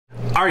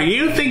Are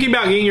you thinking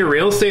about getting your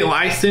real estate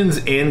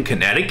license in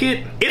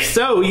Connecticut? If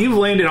so, you've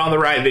landed on the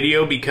right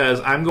video because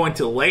I'm going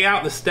to lay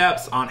out the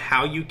steps on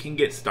how you can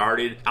get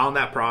started on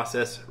that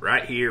process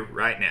right here,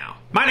 right now.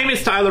 My name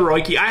is Tyler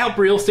Roicki. I help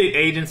real estate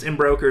agents and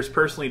brokers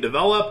personally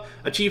develop,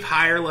 achieve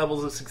higher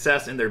levels of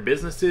success in their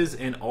businesses,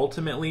 and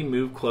ultimately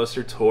move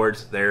closer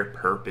towards their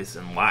purpose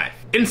in life.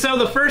 And so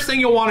the first thing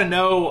you'll want to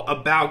know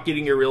about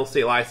getting your real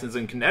estate license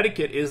in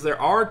Connecticut is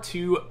there are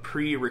two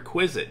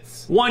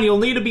prerequisites. One, you'll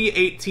need to be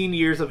 18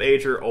 years of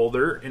age or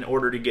older in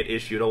order to get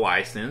issued a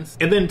license.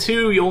 And then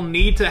two, you'll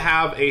need to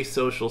have a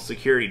social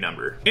security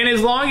number. And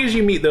as long as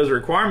you meet those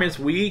requirements,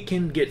 we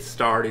can get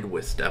started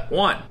with step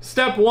one.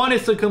 Step one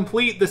is to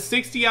complete the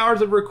 60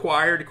 hours of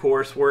required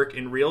coursework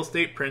in real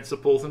estate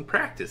principles and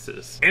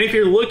practices. And if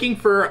you're looking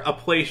for a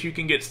place you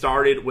can get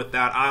started with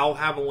that, I'll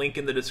have a link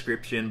in the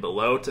description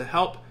below to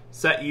help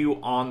set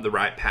you on the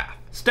right path.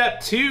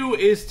 Step two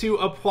is to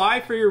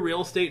apply for your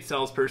real estate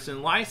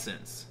salesperson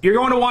license. You're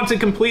going to want to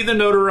complete the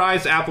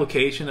notarized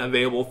application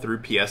available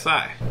through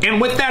PSI.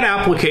 And with that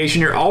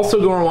application, you're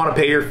also going to want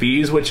to pay your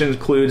fees, which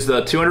includes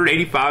the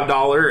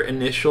 $285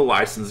 initial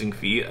licensing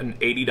fee, an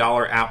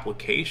 $80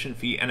 application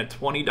fee, and a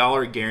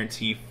 $20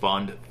 guarantee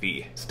fund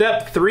fee.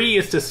 Step three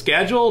is to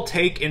schedule,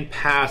 take, and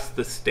pass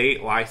the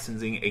state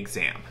licensing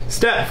exam.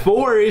 Step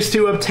four is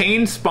to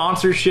obtain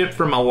sponsorship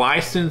from a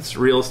licensed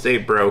real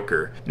estate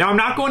broker. Now, I'm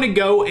not going to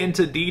go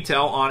into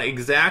detail on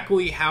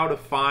exactly how to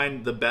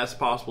find the best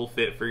possible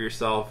fit for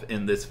yourself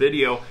in this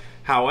video.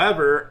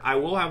 However, I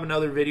will have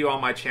another video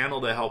on my channel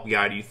to help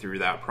guide you through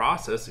that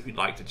process if you'd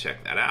like to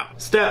check that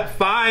out. Step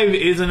five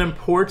is an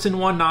important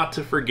one not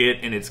to forget,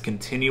 and it's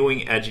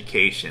continuing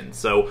education.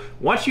 So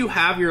once you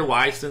have your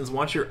license,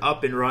 once you're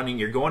up and running,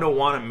 you're going to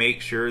want to make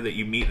sure that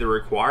you meet the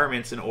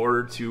requirements in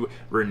order to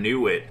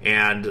renew it.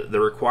 And the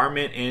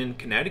requirement in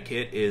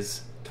Connecticut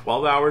is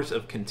 12 hours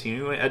of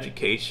continuing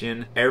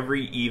education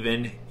every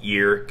even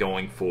year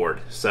going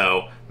forward.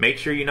 So make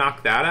sure you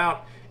knock that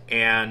out.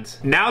 And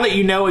now that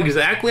you know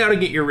exactly how to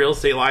get your real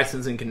estate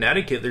license in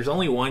Connecticut, there's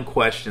only one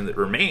question that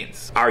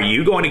remains. Are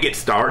you going to get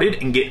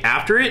started and get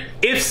after it?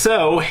 If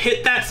so,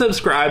 hit that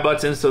subscribe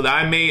button so that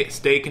I may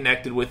stay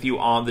connected with you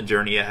on the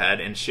journey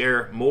ahead and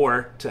share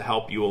more to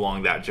help you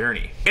along that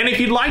journey. And if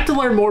you'd like to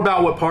learn more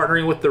about what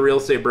partnering with the real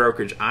estate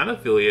brokerage I'm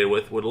affiliated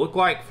with would look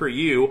like for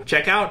you,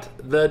 check out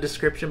the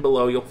description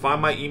below. You'll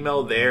find my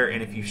email there.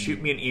 And if you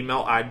shoot me an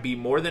email, I'd be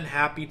more than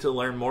happy to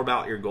learn more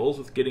about your goals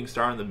with getting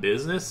started in the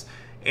business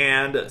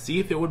and see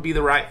if it would be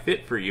the right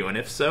fit for you. And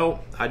if so,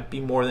 I'd be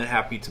more than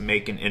happy to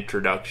make an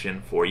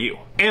introduction for you.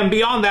 And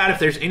beyond that, if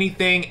there's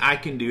anything I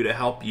can do to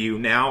help you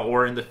now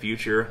or in the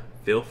future,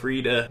 feel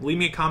free to leave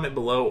me a comment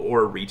below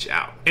or reach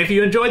out. If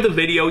you enjoyed the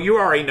video, you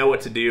already know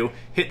what to do.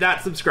 Hit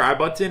that subscribe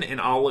button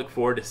and I'll look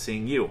forward to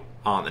seeing you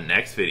on the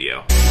next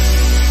video.